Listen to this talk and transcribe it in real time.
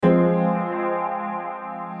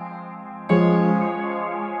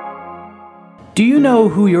Do you know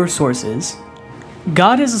who your source is?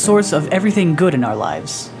 God is the source of everything good in our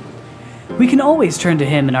lives. We can always turn to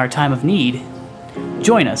Him in our time of need.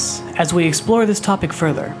 Join us as we explore this topic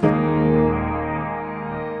further.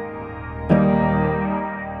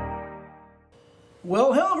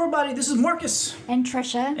 Well, hello everybody, this is Marcus. And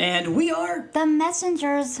Trisha. And we are The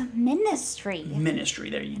Messengers Ministry.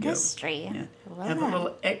 There you go. Ministry. Yeah. Love Have that. a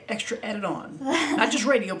little extra added on. Not just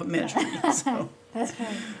radio, but ministry. So. That's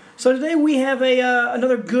right. So today we have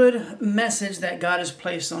another good message that God has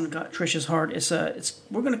placed on Trisha's heart.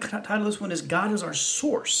 We're going to title this one as God is our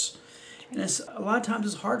source, and a lot of times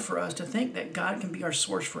it's hard for us to think that God can be our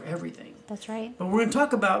source for everything. That's right. But we're going to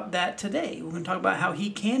talk about that today. We're going to talk about how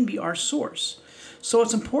He can be our source. So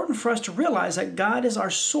it's important for us to realize that God is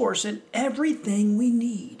our source in everything we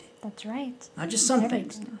need. That's right. Not just some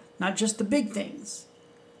things, not just the big things,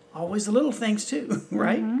 always the little things too,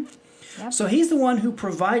 right? Mm-hmm. Yep. So He's the one who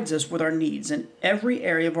provides us with our needs in every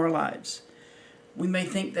area of our lives. We may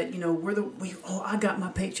think that, I got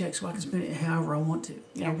my paycheck so I can spend it however I want to.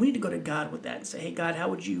 We need to go to God with that and say, hey, God, how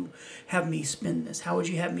would you have me spend this? How would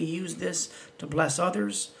you have me use this to bless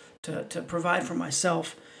others, to provide for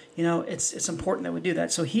myself? It's important that we do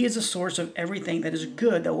that. So He is the source of everything that is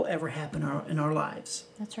good that will ever happen in our lives.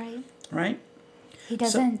 That's right. Right? He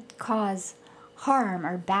doesn't cause harm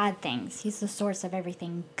or bad things. He's the source of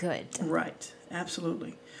everything good. Right.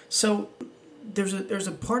 Absolutely. So there's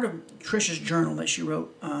a part of Trisha's journal that she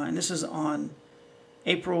wrote, and this is on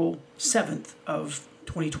April 7th of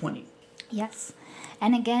 2020. Yes.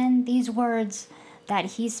 And again, these words that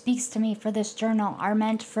he speaks to me for this journal are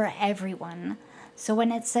meant for everyone. So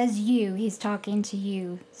when it says you, he's talking to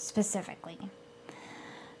you specifically.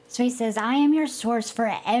 So he says, I am your source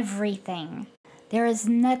for everything. There is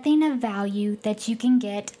nothing of value that you can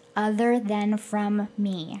get other than from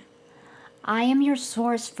me. I am your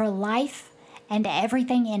source for life and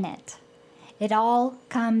everything in it. It all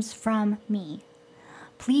comes from me.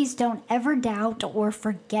 Please don't ever doubt or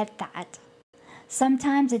forget that.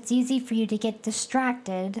 Sometimes it's easy for you to get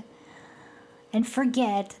distracted and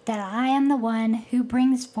forget that I am the one who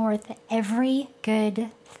brings forth every good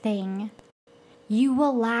thing. You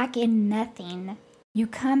will lack in nothing. You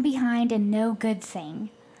come behind in no good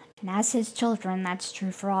thing. And as His children, that's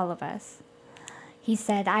true for all of us. He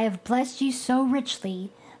said, I have blessed you so richly,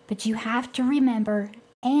 but you have to remember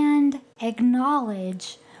and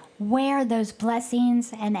acknowledge where those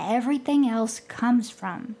blessings and everything else comes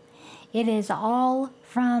from. It is all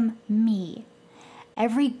from me.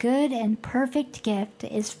 Every good and perfect gift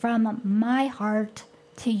is from my heart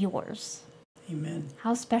to yours. Amen.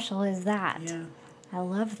 How special is that? Yeah. I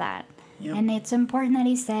love that. Yep. And it's important that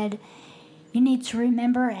he said, you need to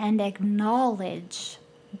remember and acknowledge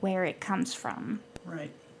where it comes from.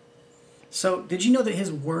 Right. So, did you know that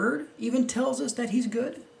His Word even tells us that He's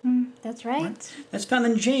good? That's right. That's found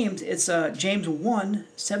in James. It's James 1,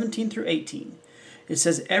 17 through 18. It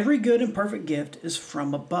says, every good and perfect gift is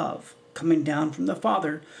from above, coming down from the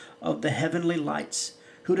Father of the heavenly lights,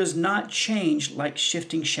 who does not change like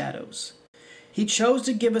shifting shadows. He chose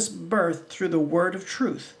to give us birth through the word of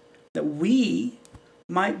truth, that we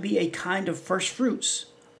might be a kind of first fruits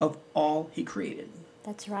of all He created.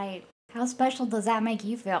 That's right. How special does that make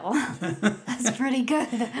you feel? That's pretty good.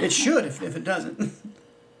 It should if it doesn't.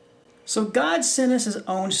 So God sent us His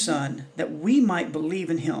own Son that we might believe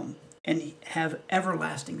in Him and have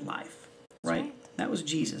everlasting life. Right? That was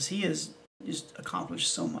Jesus. He has just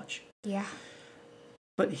accomplished so much. Yeah.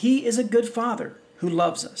 But He is a good Father who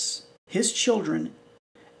loves us, His children,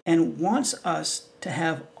 and wants us to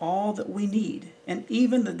have all that we need, and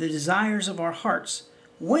even the desires of our hearts,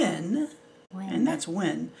 and that's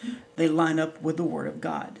when they line up with the Word of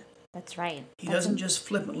God. That's right. He doesn't just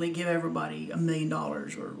flippantly give everybody $1 million or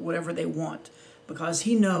whatever they want, because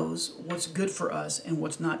He knows what's good for us and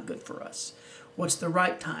what's not good for us, what's the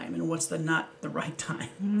right time and what's not the right time.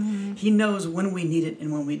 Mm-hmm. He knows when we need it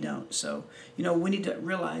and when we don't. So, we need to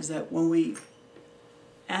realize that when we're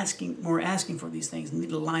asking for these things, we need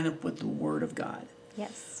to line up with the Word of God.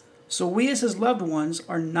 Yes. So we as His loved ones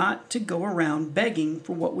are not to go around begging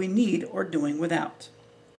for what we need or doing without.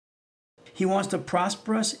 He wants to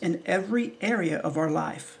prosper us in every area of our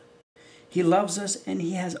life. He loves us and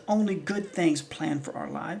He has only good things planned for our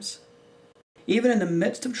lives. Even in the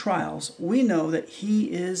midst of trials, we know that He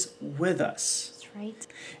is with us. That's right.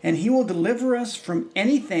 And He will deliver us from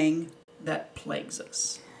anything that plagues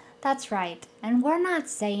us. That's right. And we're not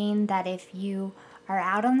saying that if you are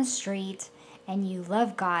out on the street and you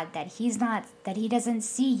love God, that He doesn't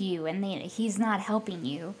see you and that He's not helping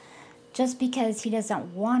you. Just because He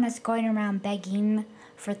doesn't want us going around begging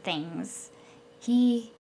for things.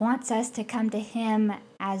 He wants us to come to him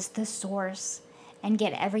as the source and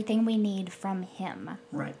get everything we need from him.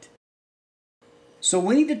 Right. So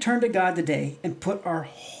we need to turn to God today and put our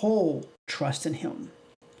whole trust in him.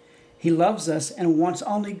 He loves us and wants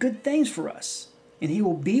only good things for us, and he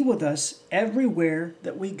will be with us everywhere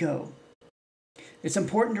that we go. It's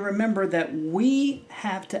important to remember that we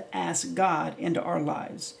have to ask God into our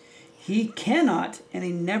lives. He cannot, and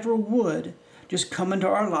he never would, just come into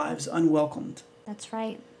our lives unwelcomed. That's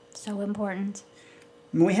right. So important.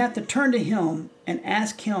 We have to turn to him and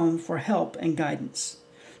ask him for help and guidance.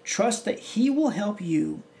 Trust that he will help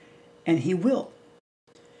you, and he will.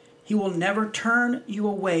 He will never turn you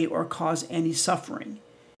away or cause any suffering.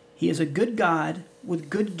 He is a good God with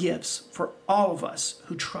good gifts for all of us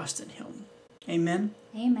who trust in him. Amen?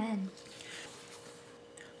 Amen.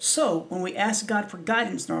 So, when we ask God for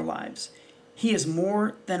guidance in our lives, he is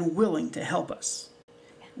more than willing to help us.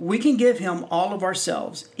 We can give him all of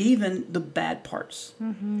ourselves, even the bad parts,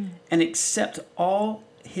 and accept all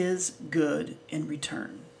his good in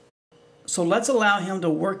return. So let's allow him to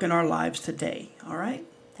work in our lives today, all right?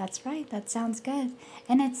 That's right. That sounds good.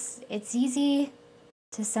 And it's easy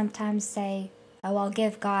to sometimes say, oh, I'll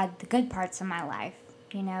give God the good parts of my life,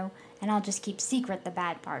 and I'll just keep secret the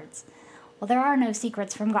bad parts. Well, there are no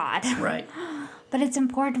secrets from God. Right. But it's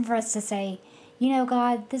important for us to say,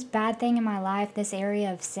 God, this bad thing in my life, this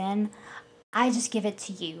area of sin, I just give it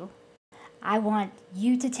to you. I want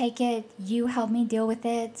you to take it. You help me deal with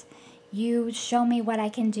it. You show me what I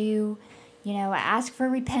can do. I ask for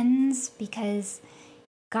repentance because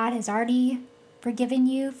God has already forgiven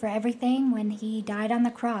you for everything. When he died on the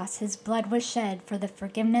cross, his blood was shed for the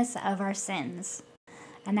forgiveness of our sins.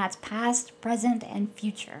 And that's past, present, and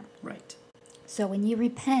future. Right. So when you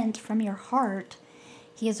repent from your heart,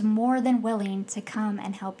 he is more than willing to come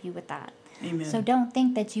and help you with that. Amen. So don't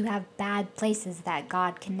think that you have bad places that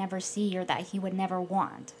God can never see or that he would never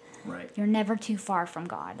want. Right. You're never too far from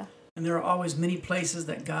God. And there are always many places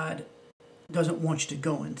that God doesn't want you to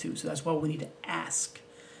go into. So that's why we need to ask.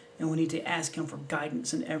 And we need to ask him for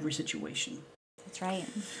guidance in every situation. That's right.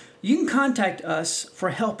 You can contact us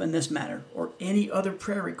for help in this matter or any other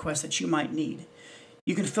prayer request that you might need.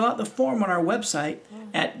 You can fill out the form on our website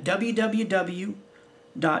at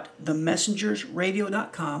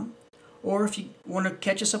www.themessengersradio.com, or if you want to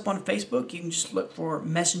catch us up on Facebook, you can just look for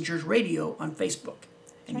Messengers Radio on Facebook,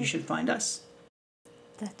 and you should find us.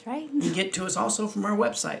 That's right. You can get to us also from our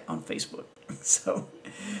website on Facebook.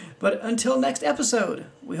 But until next episode,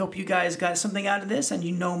 we hope you guys got something out of this and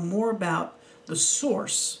you know more about the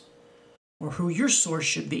source or who your source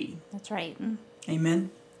should be. That's right. Amen.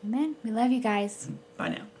 Amen. We love you guys. Bye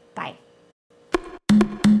now. Bye.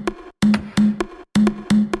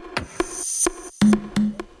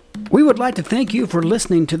 We would like to thank you for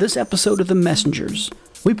listening to this episode of The Messengers.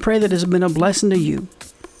 We pray that it has been a blessing to you.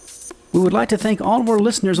 We would like to thank all of our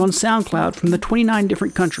listeners on SoundCloud from the 29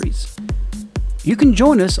 different countries. You can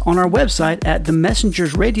join us on our website at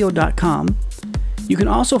themessengersradio.com. You can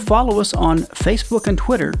also follow us on Facebook and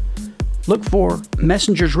Twitter. Look for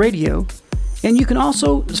Messengers Radio. And you can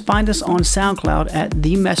also find us on SoundCloud at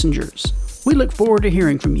The Messengers. We look forward to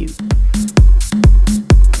hearing from you.